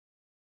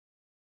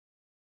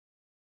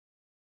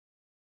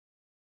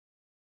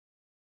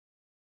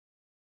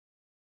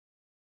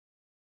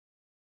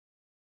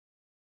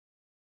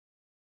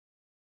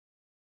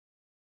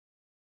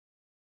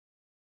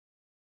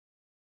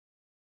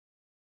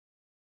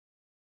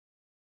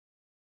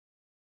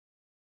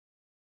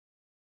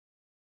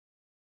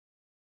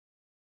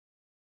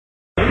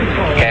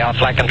All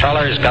flight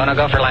controllers,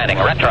 go for landing.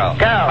 Retro.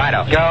 Go.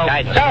 Fido. Go.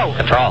 Guidance. Go.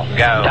 Control.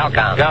 Go.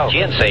 Telcom. Go.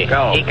 GNC.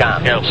 Go.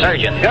 Ecom. Go.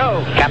 Surgeon.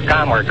 Go.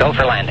 Capcom, we're go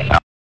for landing.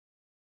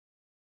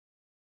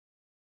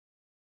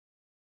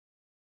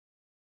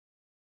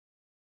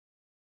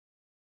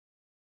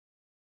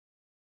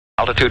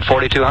 Altitude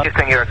 4,200.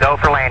 Houston, you're a go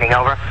for landing,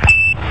 over.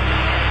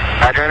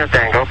 Roger,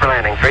 understand. Go for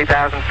landing.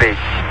 3,000 feet.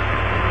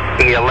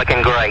 You're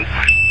looking great.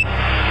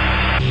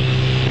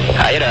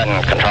 How you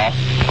doing, Control?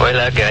 We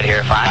look good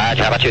here, fine.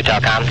 How about you,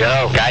 Telcom?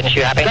 Go. Guidance,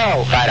 you happy?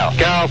 Go. Fido.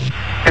 Go.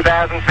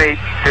 2,000 feet.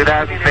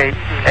 2,000 feet.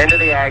 Into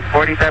the ag.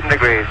 47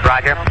 degrees.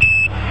 Roger.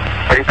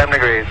 47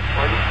 degrees.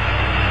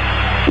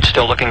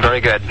 Still looking very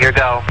good. Your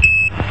go.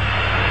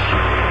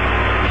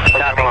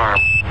 Copy. Alarm.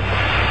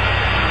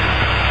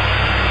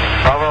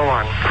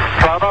 1201.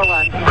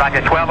 1201.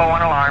 Roger,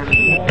 1201 alarm.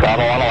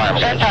 1201 alarm.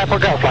 Same type, we're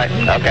go, flight.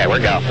 Okay, we're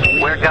go.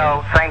 We're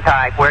go. Same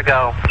type, we're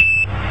go.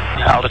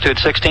 Altitude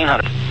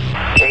 1,600.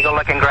 Eagle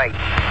looking great.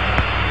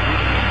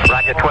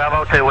 Roger,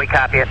 1202, we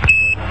copy it.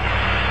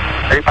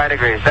 35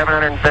 degrees.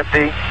 750.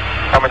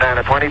 Coming down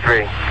to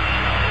 23.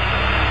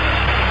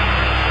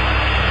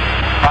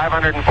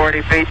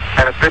 540 feet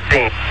and it's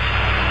 15.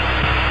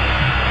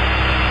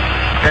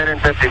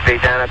 1050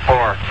 feet down at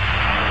 4.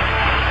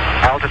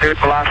 Altitude,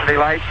 velocity,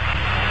 light.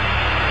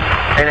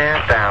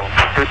 8.5 down.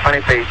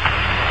 220 feet.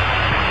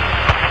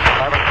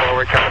 11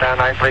 forward, coming down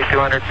nicely.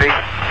 200 feet.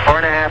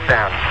 4.5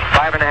 down.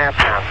 5.5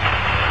 down.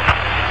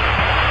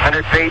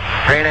 100 feet.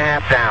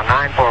 3.5 down.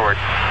 9 forward.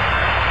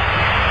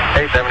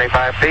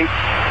 875 feet.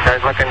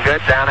 Car's looking good.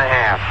 Down a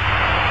half.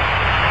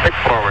 6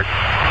 forward.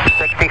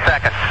 60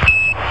 seconds.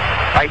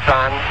 Lights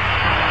on.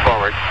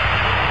 Forward.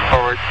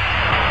 Forward.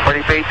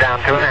 40 feet down.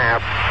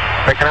 2.5.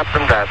 Picking up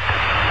some dust.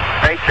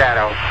 Straight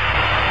shadow.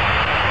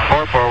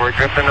 4 forward.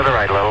 Drift into the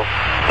right a little.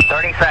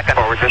 30 seconds.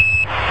 Forward. Just.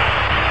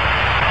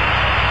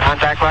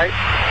 Contact light.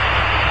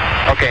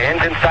 Okay.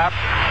 Engine stop.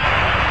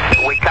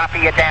 We copy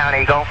you down,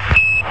 Eagle.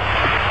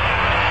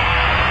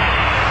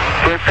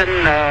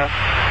 Houston,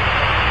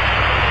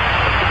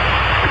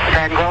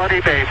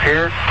 Tranquility Base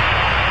here.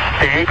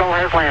 The Eagle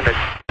has landed.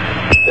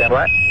 Stand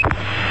what?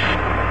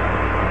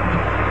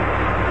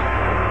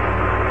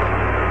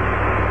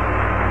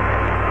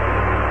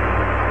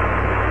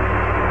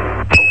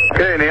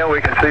 Okay, Neil, we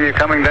can see you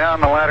coming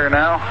down the ladder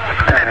now.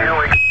 Okay, Neil,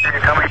 we can see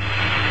you coming.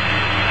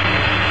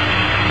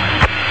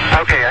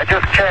 Okay, I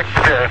just checked,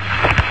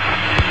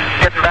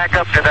 getting back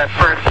up to that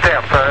first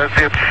step.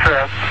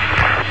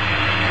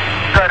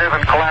 That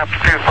isn't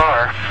collapsed too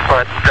far,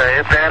 but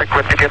it's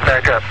adequate to get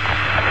back up.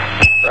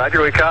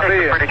 Roger, we copy.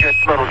 It's a pretty good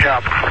little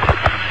jump.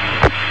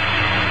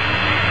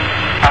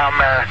 I'm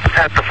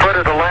at the foot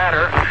of the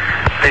ladder.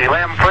 The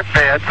LEM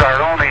footbeds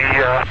are only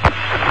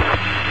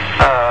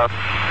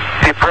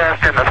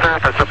depressed in the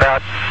surface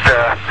about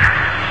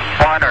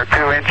 1 or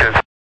 2 inches.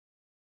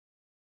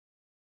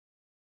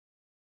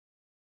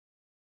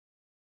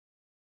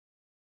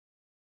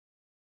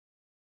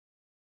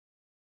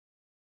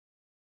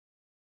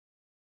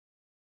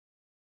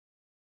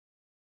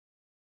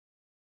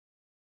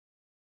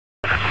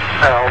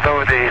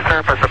 Although the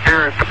surface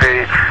appears to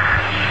be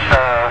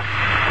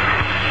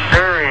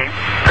very,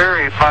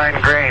 very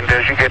fine-grained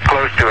as you get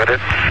close to it.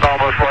 It's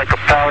almost like a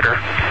powder.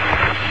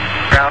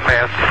 Ground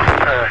mass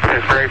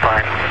is very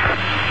fine.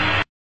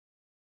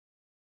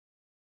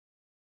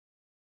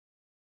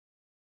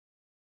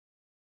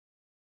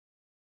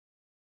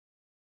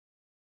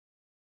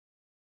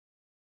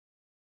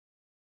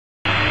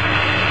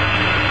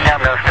 I'm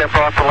going to step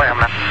off the LEM.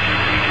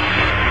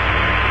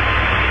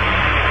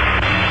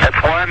 That's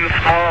one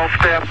small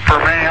step for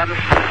man,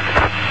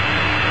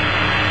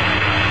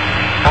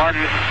 one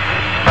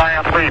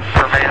giant leap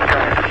for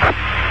mankind.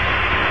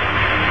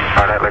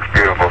 Oh, that looks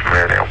beautiful from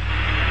here, Neil.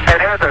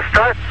 It has a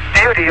stark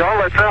beauty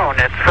all its own.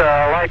 It's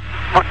like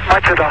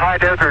much of the high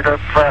desert of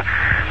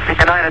the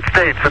United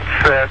States.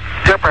 It's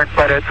different,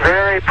 but it's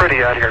very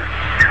pretty out here.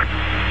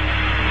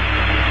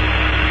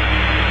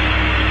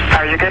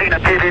 Are you getting a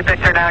TV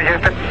picture now,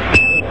 Houston?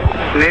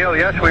 Neil,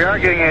 yes, we are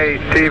getting a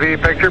TV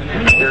picture.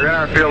 You're in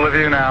our field of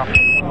view now.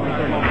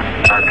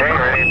 Okay,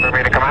 ready for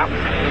me to come out?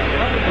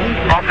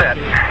 All set.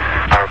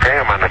 Okay,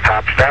 I'm on the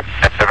top step.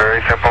 It's a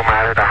very simple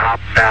matter to hop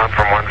down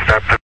from one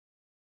step to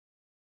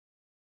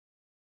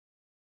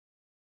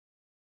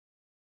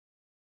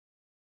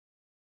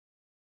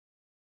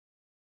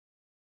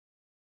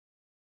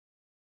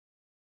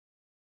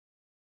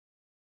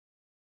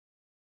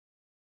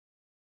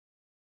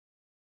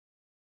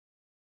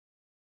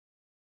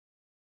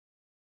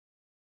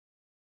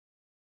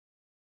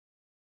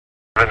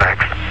the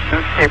next.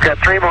 You've got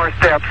 3 more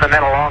steps and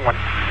then a long one.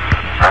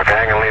 Okay,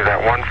 I'm going to leave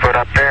that 1 foot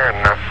up there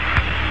and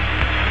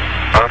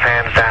both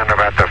hands down to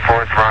about the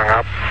 4th rung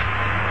up.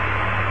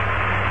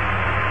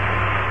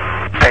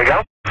 There you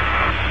go.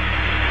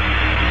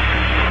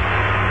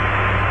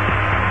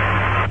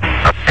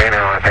 Okay,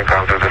 now I think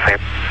I'll do the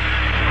same.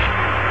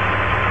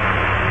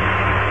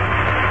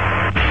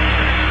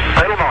 A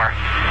little more.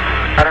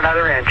 About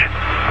another inch.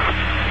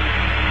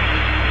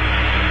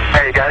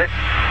 There, you got it?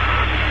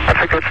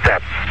 That's a good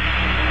step.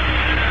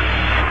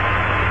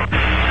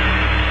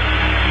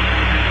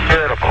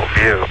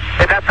 view.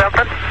 Is that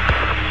something?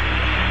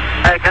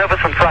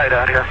 Magnificent sight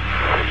out here.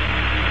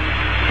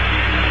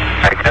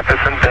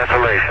 Magnificent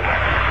desolation.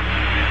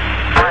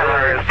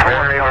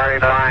 Very, very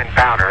fine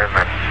powder, isn't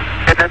it?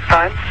 Isn't it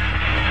fine?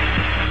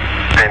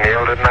 Hey,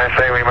 Neil, didn't I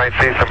say we might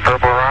see some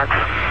purple rocks?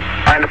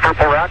 Find the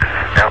purple rocks?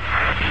 Yep.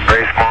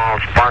 Very small,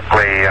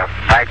 sparkly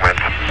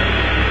fragments.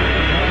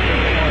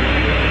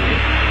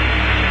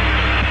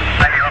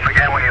 Thank you once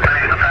again when you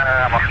finish the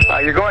panorama.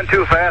 You're going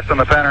too fast on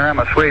the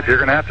panorama sweep. You're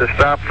going to have to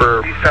stop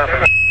for...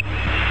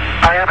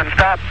 I haven't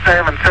stopped. I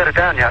haven't set it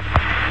down yet.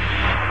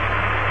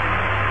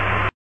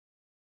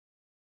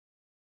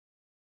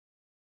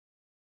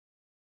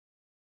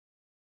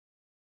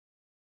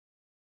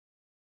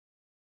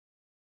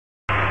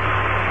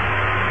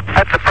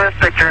 That's the first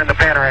picture in the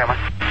panorama.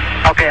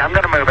 Okay, I'm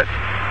going to move it.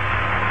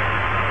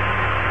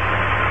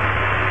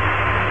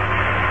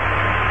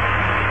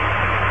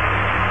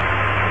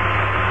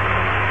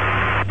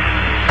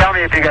 Tell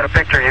me if you got a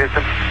picture,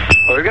 Houston.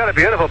 Well, we've got a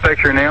beautiful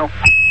picture, Neil.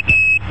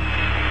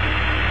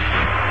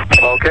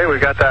 Okay, we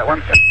got that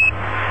one.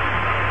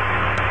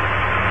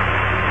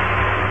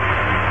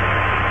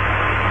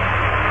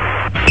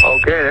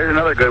 Okay, there's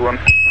another good one.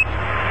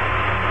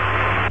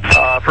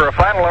 For a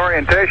final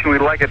orientation,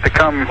 we'd like it to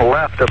come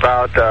left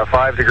about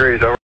 5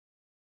 degrees over.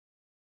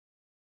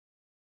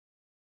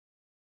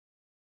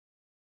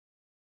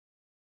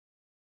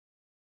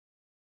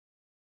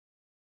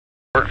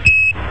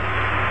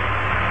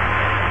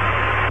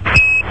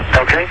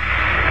 Okay.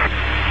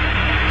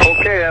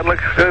 Okay, that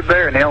looks good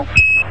there, Neil.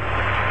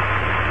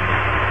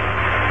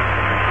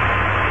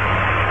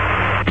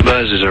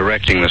 Buzz is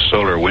erecting the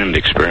solar wind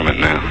experiment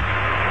now.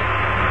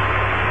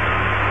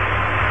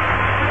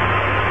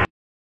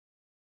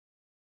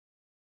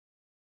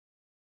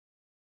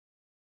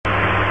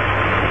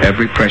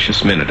 Every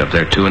precious minute of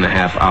their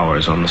 2.5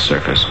 hours on the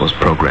surface was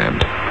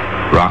programmed.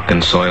 Rock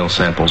and soil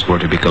samples were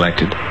to be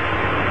collected,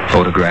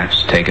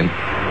 photographs taken,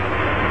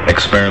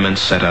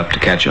 experiments set up to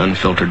catch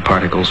unfiltered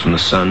particles from the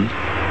sun,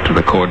 to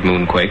record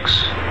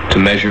moonquakes, to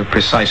measure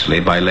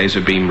precisely by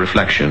laser beam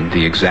reflection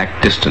the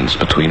exact distance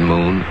between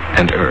Moon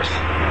and Earth.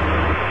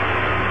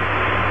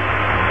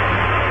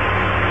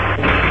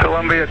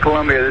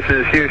 Columbia, this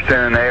is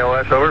Houston,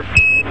 AOS, over.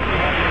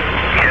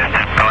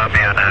 Houston,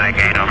 Columbia on the high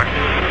gain, over.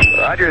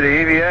 Roger, the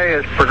EVA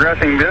is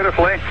progressing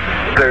beautifully.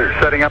 They're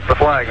setting up the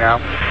flag now.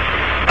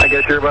 I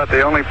guess you're about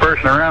the only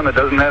person around that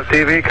doesn't have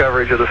TV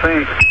coverage of the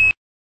scene.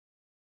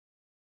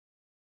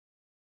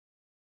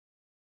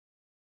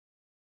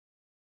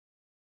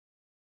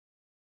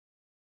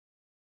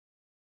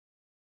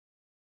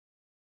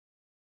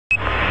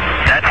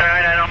 That's all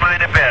right, I don't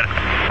mind a bit.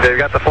 They've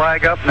got the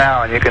flag up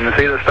now, and you can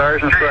see the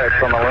stars and stripes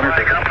on the lunar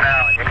surface.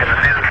 You can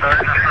see the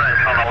stars and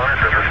stripes on the lunar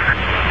surface.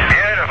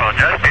 Beautiful,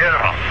 just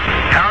beautiful.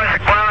 How is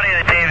the quality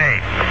of the TV?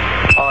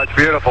 Oh, it's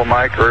beautiful,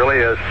 Mike. It really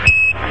is.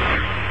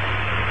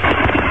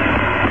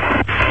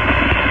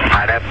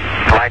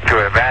 I'd like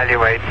to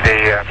evaluate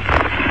the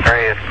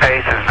various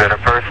paces that a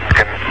person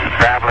can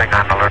traveling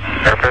on the lunar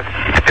surface.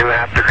 You do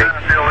have to be.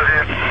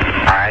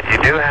 All right, you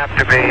do have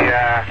to be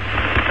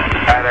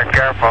rather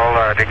careful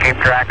to keep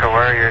track of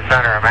where your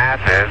center of mass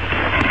is.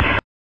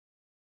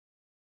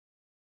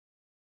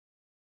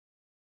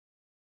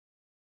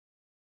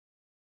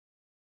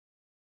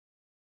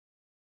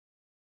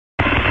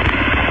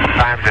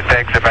 Sometimes it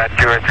takes about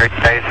 2 or 3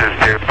 paces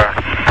to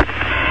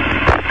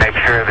make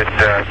sure that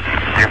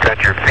you've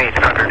got your feet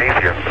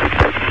underneath you.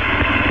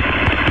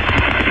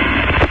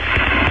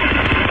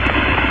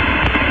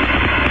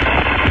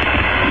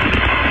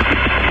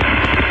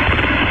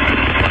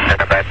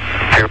 And about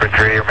 2 or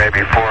 3 or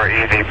maybe 4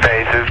 easy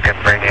paces can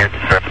bring you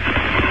to a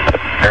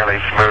fairly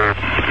smooth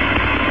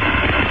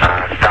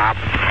stop.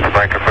 It's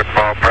like a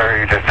football player,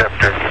 you just have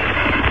to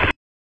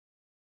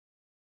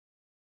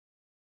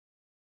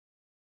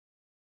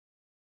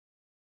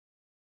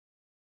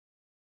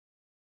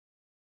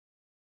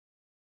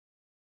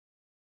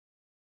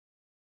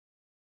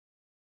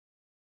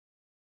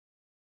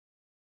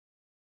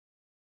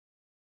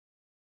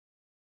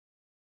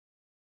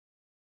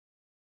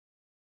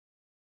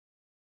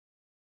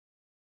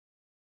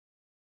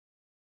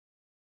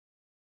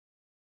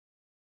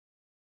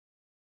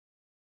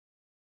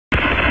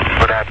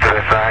out to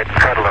the side,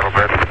 cut a little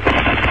bit.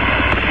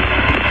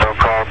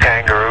 So-called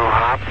kangaroo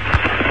hop.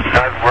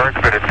 Does work,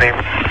 but it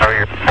seems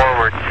your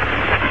forward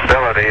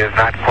ability is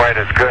not quite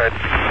as good.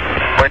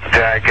 Would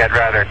get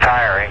rather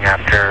tiring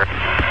after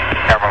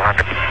several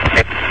hundred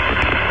feet.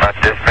 But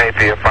this may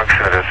be a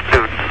function of the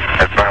suit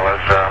as well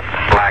as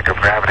lack of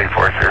gravity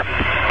force here.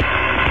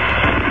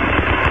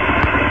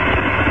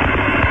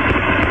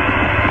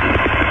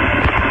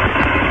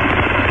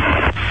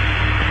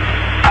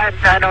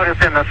 I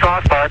noticed in the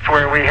soft spots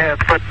where we have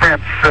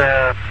footprints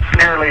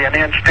nearly an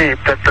inch deep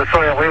that the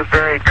soil is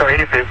very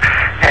cohesive,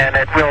 and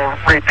it will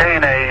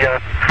retain a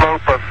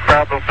slope of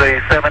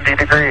probably 70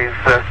 degrees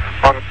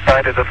on the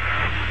side of the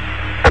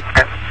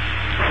footprint.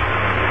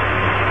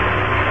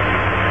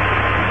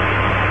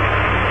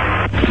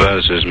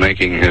 Buzz is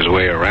making his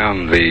way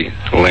around the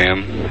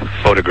limb,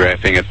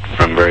 photographing it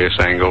from various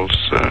angles,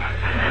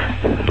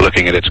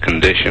 looking at its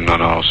condition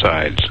on all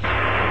sides.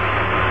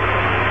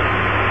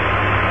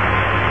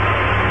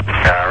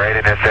 Right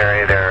in this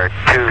area, there are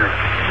two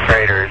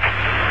craters.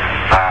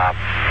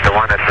 The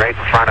one that's right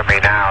in front of me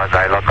now, as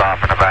I look off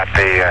in about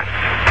the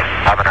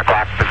 11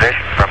 o'clock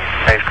position from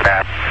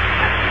spacecraft,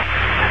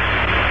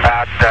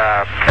 about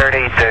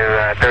 30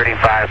 to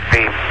 35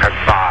 feet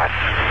across.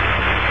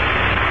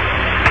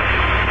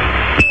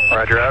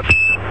 Roger up.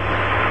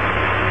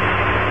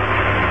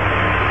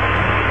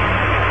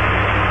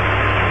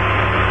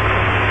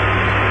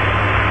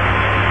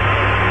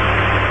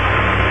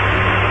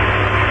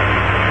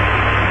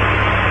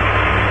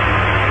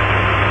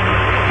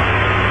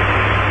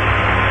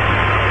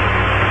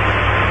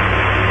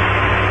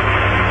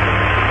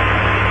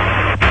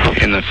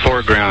 In the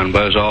foreground,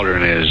 Buzz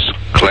Aldrin is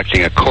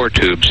collecting a core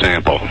tube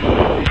sample. I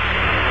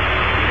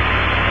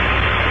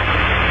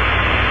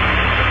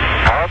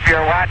hope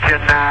you're watching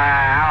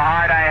how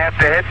hard I have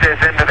to hit this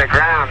into the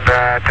ground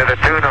to the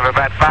tune of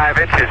about 5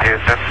 inches,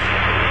 Houston.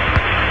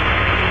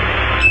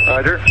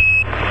 Roger.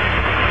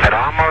 It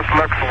almost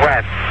looks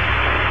wet.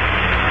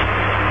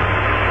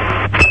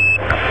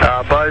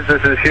 Buzz,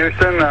 this is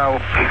Houston.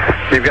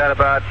 You've got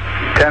about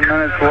 10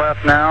 minutes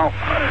left now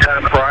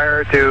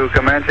prior to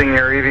commencing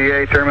your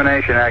EVA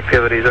termination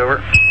activities. Over.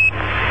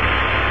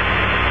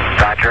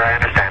 Roger, I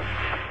understand.